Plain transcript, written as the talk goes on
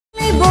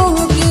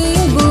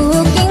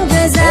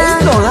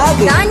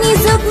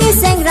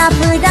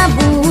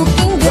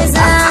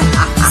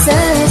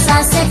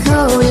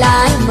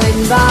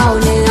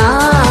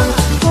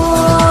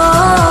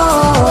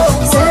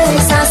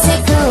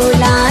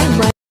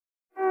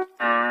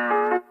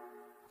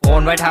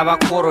अनबाय थाबा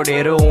खर'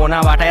 देरो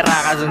अनाबाथाय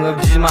रागा जोङो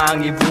बिमा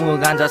आंनि बुङो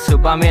गान्जा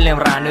सोबबा मेलेम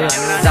रानो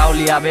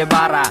जावलिया बे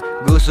बारा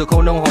गोसोखौ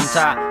नों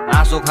हमथा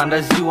आस'खान्दा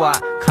जिउआ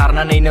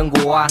खारनानै नों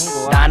गवा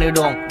दानो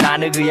दं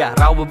दानो गैया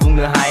रावबो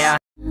बुंनो हाया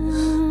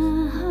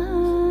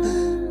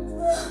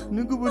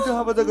नों गुबुनजों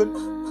हाबा जागोन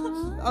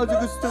आंजों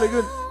गोसो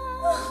थोलायगोन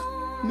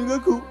नों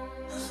आंखौ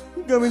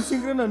गामिनि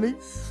सेंग्रा होननानै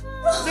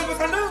जोंबो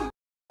सानदों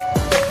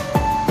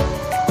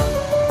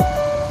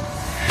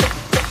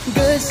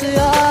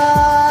गोसोआ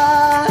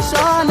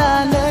सना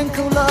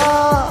नोंखौल'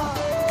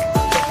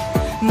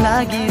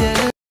 नागिरो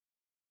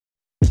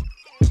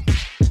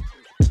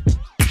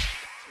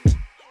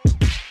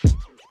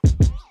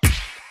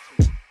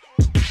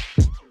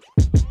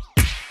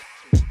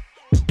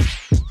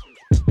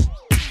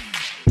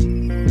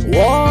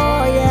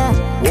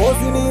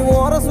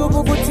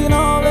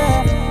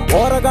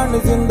ఓరగండి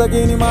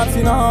జిందగీని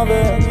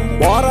మార్చినావే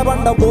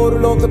ఓరబండ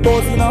బోరులోకి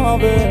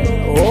తోసినావే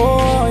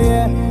ఓయే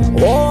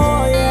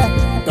ఓయే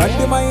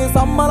గంటిమై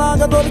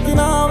సమ్మలాగా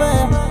దొరికినావే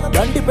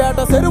గంటిపేట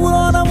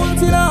చెరువులోన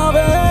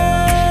ముంచినావే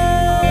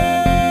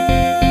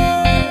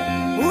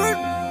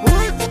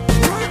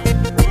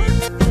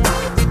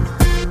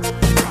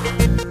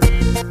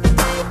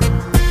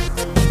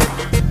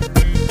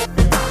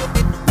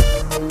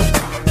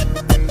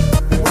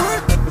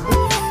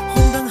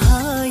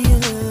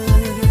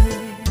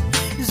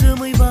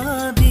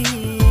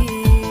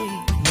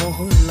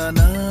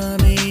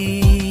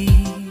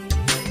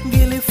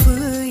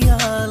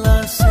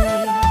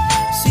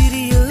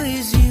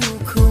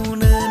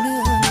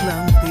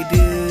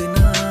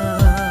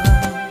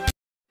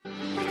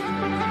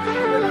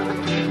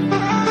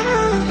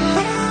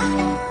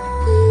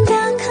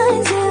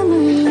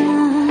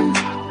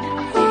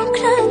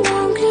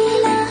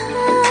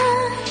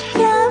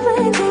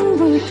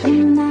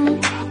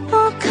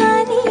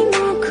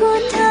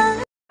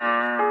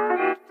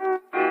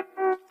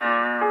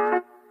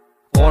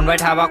अनबाय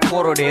थाबा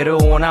खर' देरो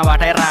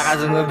अनाबाथाय रागा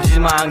जोङो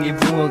बिमा आंनि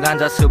बुङो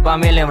गान्जा सोबबा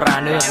मेलेम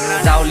रानो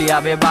जावलिया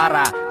बे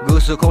बारा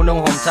गोसोखौ नों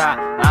हमथा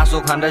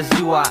आस'खान्दा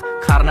जिउआ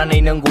खारनानै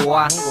नों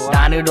गवा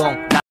दानो दं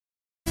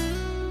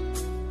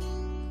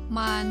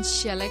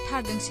मानसियालाय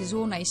थारदोंसो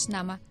जनायसो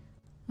नामा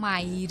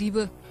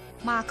माइरिबो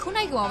माखौ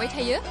नायगोमाबाय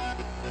थायो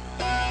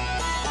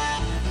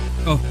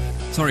Oh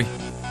sorry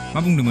मा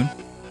बुंदोंमोन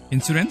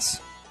इन्सुरेन्स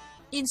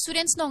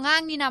इन्सुरेन्स नङा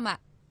आंनि नामा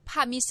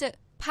फामिसो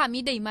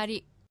फामि दैमारि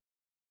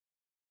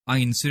आं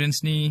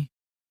इन्सुरेन्सनि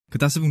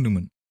खोथासो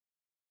बुंदोंमोन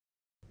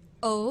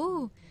औ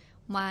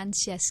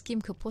मानसिया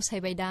स्किमखौ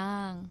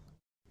फसायबायदां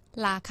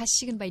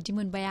लाखासिगोन बायदि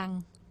मोनबाय आं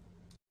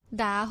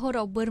दा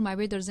हराव बोरमा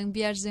बेदरजों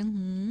बियारजों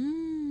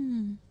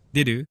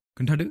देदो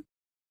खोन्थादो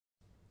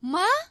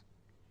मा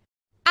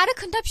आरो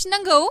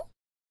खोन्थाफिननांगौ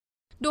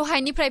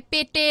दहायनिफ्राय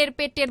पेटेर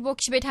पेटेर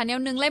बखिबाय थानायाव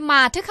नोंलाय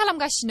माथो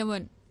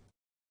खालामगासिनोमोन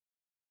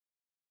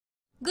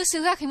गोसो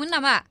होआखैमोन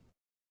नामा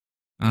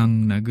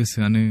आंना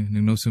गोसोआनो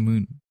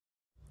नोंनावसोमोन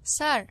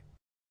सार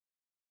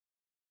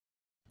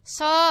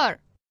सार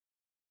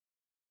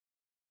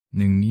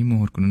नोंनि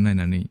महरखौनो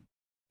नायनानै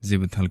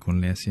जेबो थालखौनो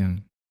लायासै आं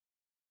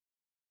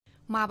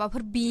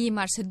माबाफोर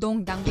बेमारसो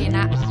दंदां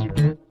बेना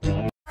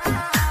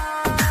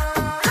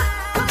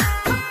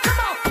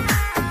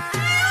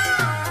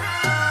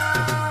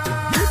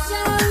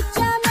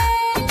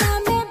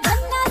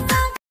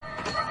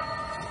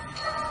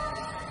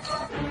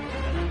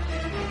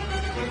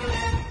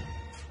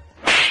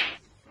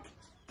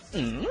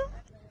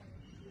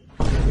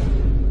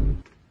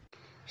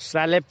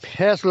साले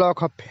फेस लॉक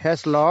हो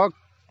फेस लॉक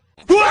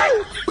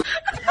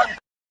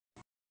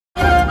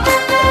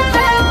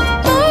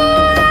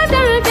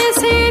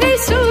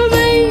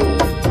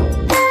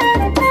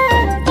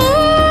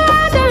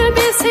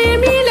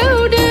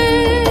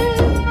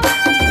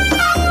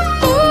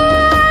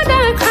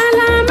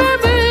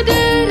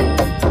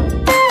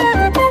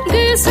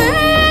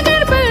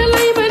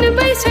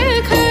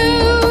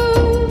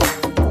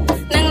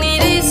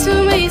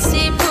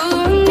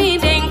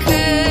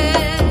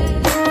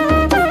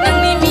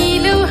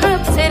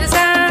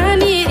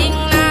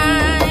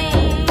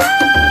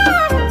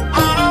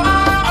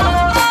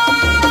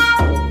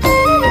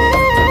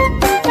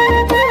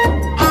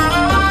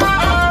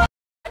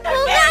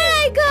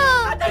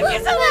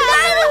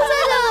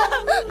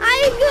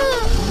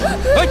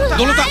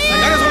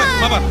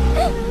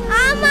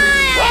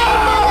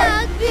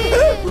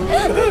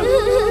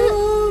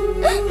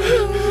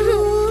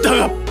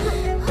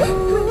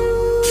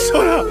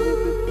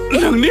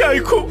नोंनि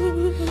आइखौ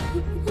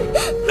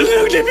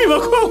नोंनि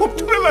बिमाखौ आं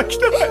हमथाना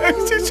लाखिनो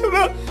हायाखिसै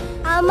सना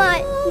आमाय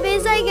बे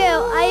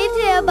जायगायाव आइ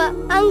थायाबा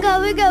आं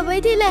गाबै गाबै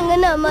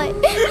थैलांगोन आमाय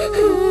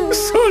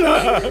सना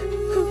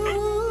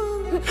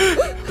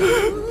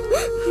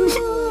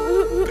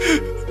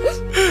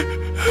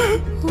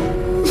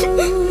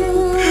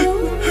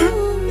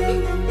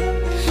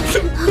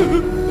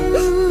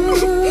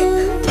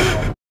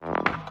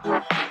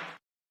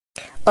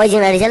Oh,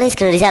 jangan Rizal,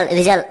 Rizal,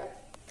 Rizal,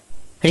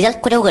 Rizal,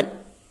 kau tahu kan?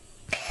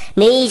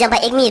 नै जाम्बा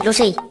 1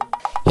 मिनिटल'सै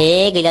हे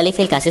गैलालै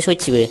फेलखासो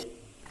सयथिबो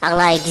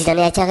आंलाय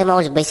गिनानै आथिं आखाइ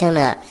मावजोब्बायसो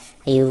आंना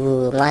आयौ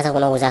मा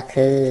जाबावनांगौ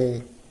जाखो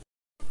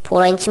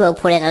फरायनो थिनबाबो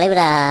फराया नालाय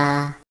ब्रा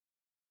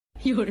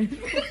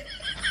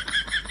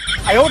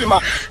आयौ मा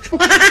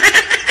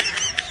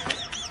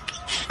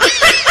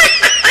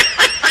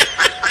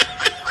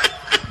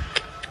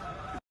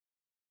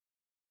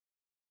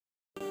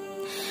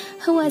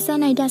हौवा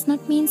जानाय does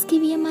not means कि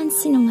बियो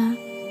मानसि नङा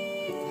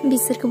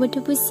बिसोरखौबोथ'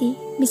 बुजि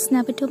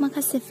बिसनाबोथ'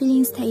 माखासे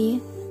फिलिंस थायो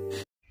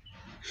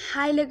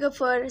हाय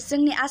लोगोफोर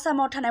जोंनि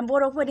आसामाव थानाय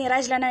बर'फोरनि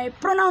रायज्लायनाय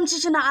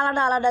प्रनाउन्सिएशना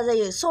आलादा आलादा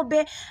जायो स' बे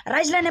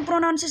रायज्लायनाय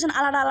प्रनाउन्सिएशन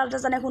आलादा आलादा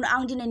जानायखौनो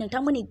आं दिनै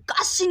नोंथांमोननि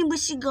गासैनिबो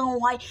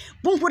सिगाङावहाय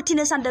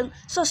बुंफोरथिनो सानदों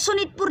स'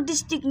 सनितपुर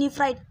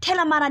डिस्ट्रिक्टनिफ्राय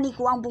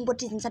थेलामारानिखौ आं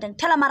बुंफोरथिनो सानदों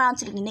थेलामारा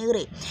ओनसोलनिनो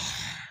ओरै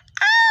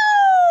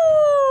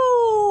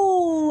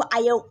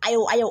आयौ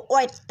आयौ आयौ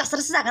अय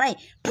दासरसो जागोन आइ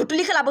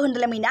फुटुलि खोलाबो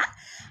होनदोलाय मैना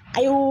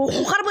आयौ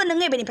हखारबो नों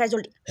एबेनिफ्राय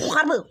जल्दि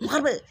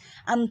हखारबो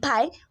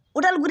ओमफ्राय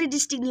उदालगुरि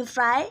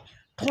डिस्ट्रिक्टनिफ्राय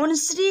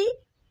धनस्रि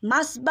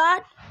मासबाद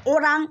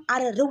अरां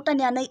आरो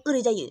रौतानियानै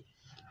ओरै जायो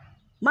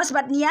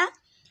मासबादनिया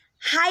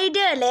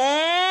हायदोले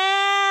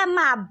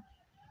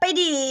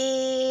माबायदि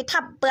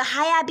थाबबो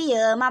हाया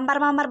बियो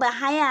मामबारबो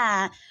हाया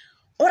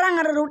अरां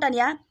आरो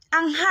रौतानिया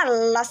आं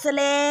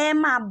हालासोले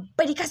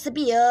माबायदि खासो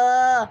बियो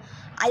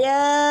आयो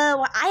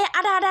आय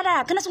आदा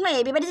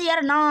खोनासंनाय बेबायदि जायो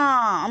आरो ना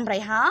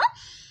ओमफ्राय हा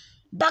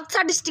बाक्सा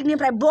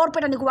डिस्ट्रिक्टनिफ्राय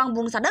बरपेटानिखौ आं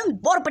बुंनो सानदों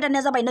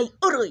बरपेटानिया जाबाय नै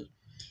ओरै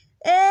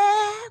ए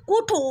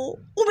गथ'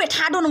 अबे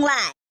थाद'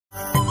 नोंलाय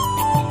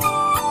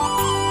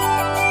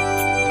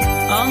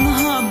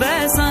आंहा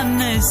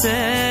बेसाननोसै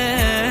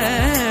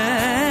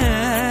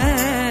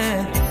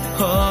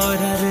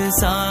हर आरो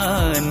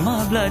सान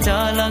माब्ला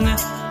जालाङो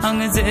आं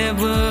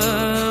जेबो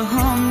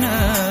हमनो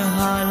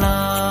हाला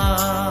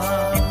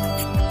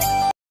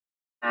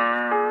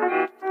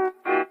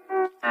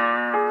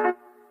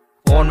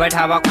अनबाय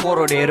थाबा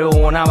खर' देरो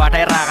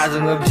अनाबाथाय रागा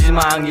जोङो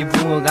बिमा आंनि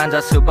बुङो गान्जा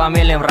सोबा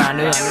मेलेम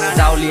रानो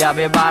जावलिया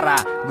बे बारा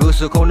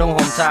गोसोखौ नों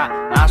हमथा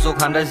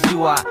आस'खान्दा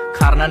जिउआ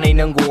खारनानै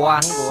नों गवा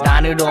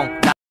दानो दं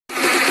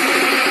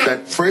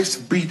That first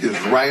beat is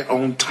right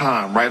on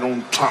time, right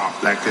on top.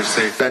 Like they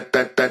say, that.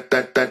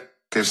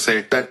 They say,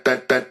 that.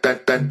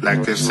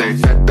 Like they say,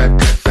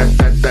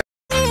 that.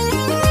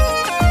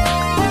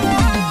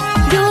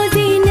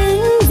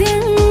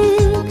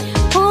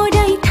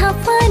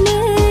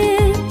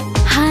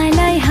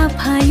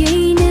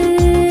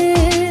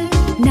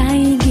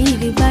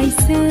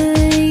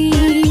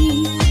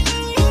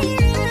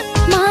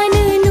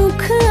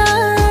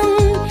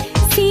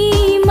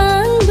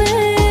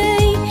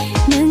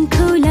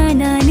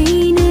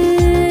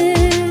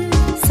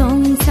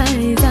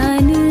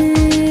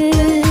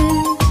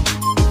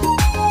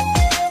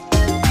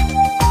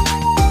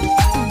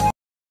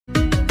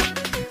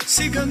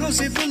 सिगाङाव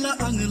जेबोला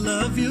आङो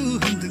love you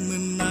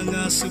होनदोंमोन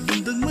आङासो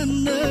बुंदोंमोन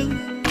नों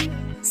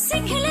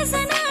सिखेला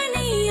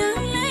जानानै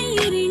आंलाय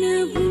ओरैनो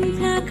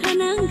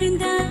बुंफ्लाखानांगोन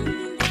दा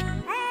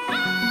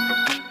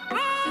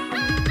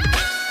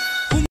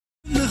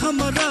हमनो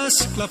हामारा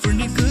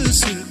सिख्लाफोरनि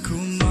गोसोखौ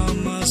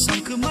मा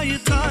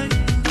सानखोमायोथाय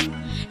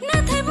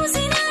नाथाय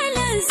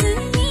बुजिनाला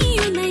जोंनि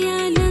अननाया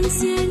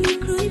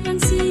नोंसोरनिख्रुइ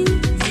बांसिन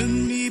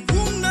नोंनि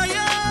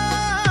बुंनाया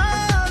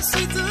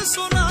सैथो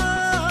सना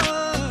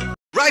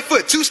Right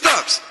foot, 2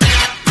 stumps.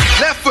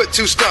 Left foot,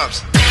 2 stumps.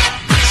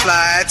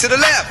 Slide to the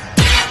left.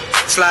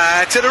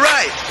 Slide to the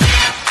right.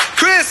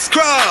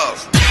 Crisscross.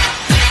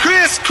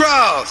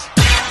 Crisscross.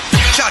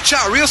 Cha-cha,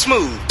 real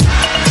smooth.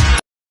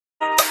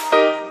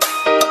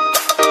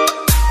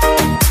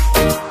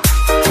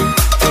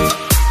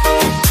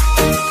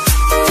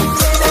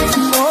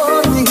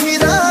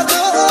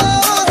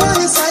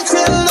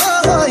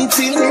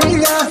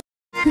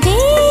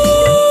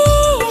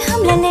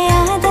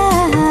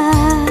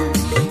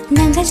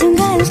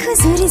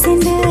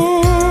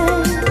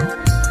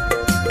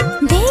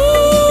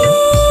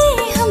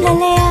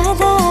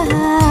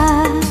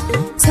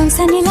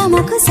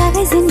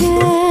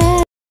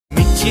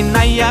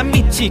 मिथिनाया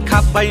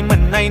मिथिखाबाय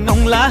मोननाय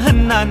नंला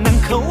होनना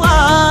नोंखौ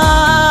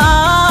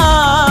आं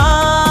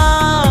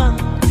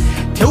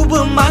थेवबो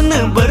मानो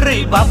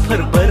बोरैबाफोर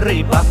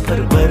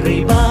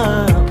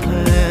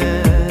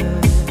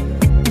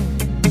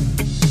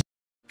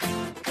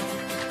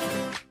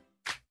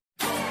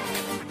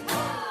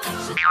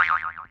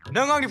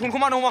नों आंनि फनखौ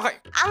मानो हमाखै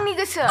आंनि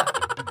गोसो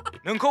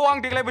नोंखौ आं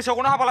देग्लाय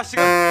बैसागुआवनो हाबा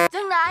लासिगोन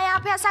जोंना आइ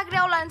आफाया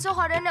साख्रियाव लानोसो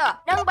हरोनो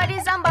नों बायदि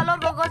जाम्बा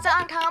लरग'जों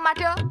आं थाङा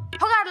माथो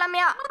हगार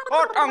लामाया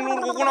आं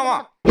लरग'गौ नामा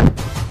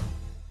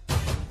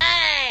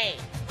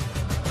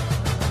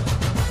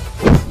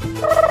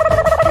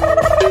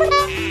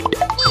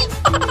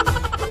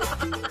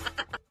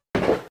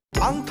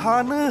आं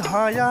थानो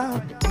हाया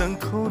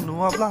नोंखौ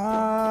नुवाब्ला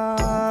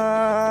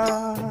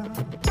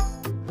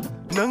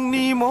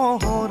नोंनि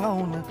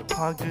महरावनो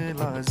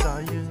पागला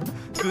जायो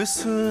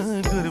गोसो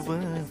गोरबो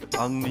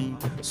आंनि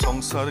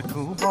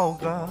संसारखौ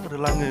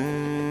बावगारलाङो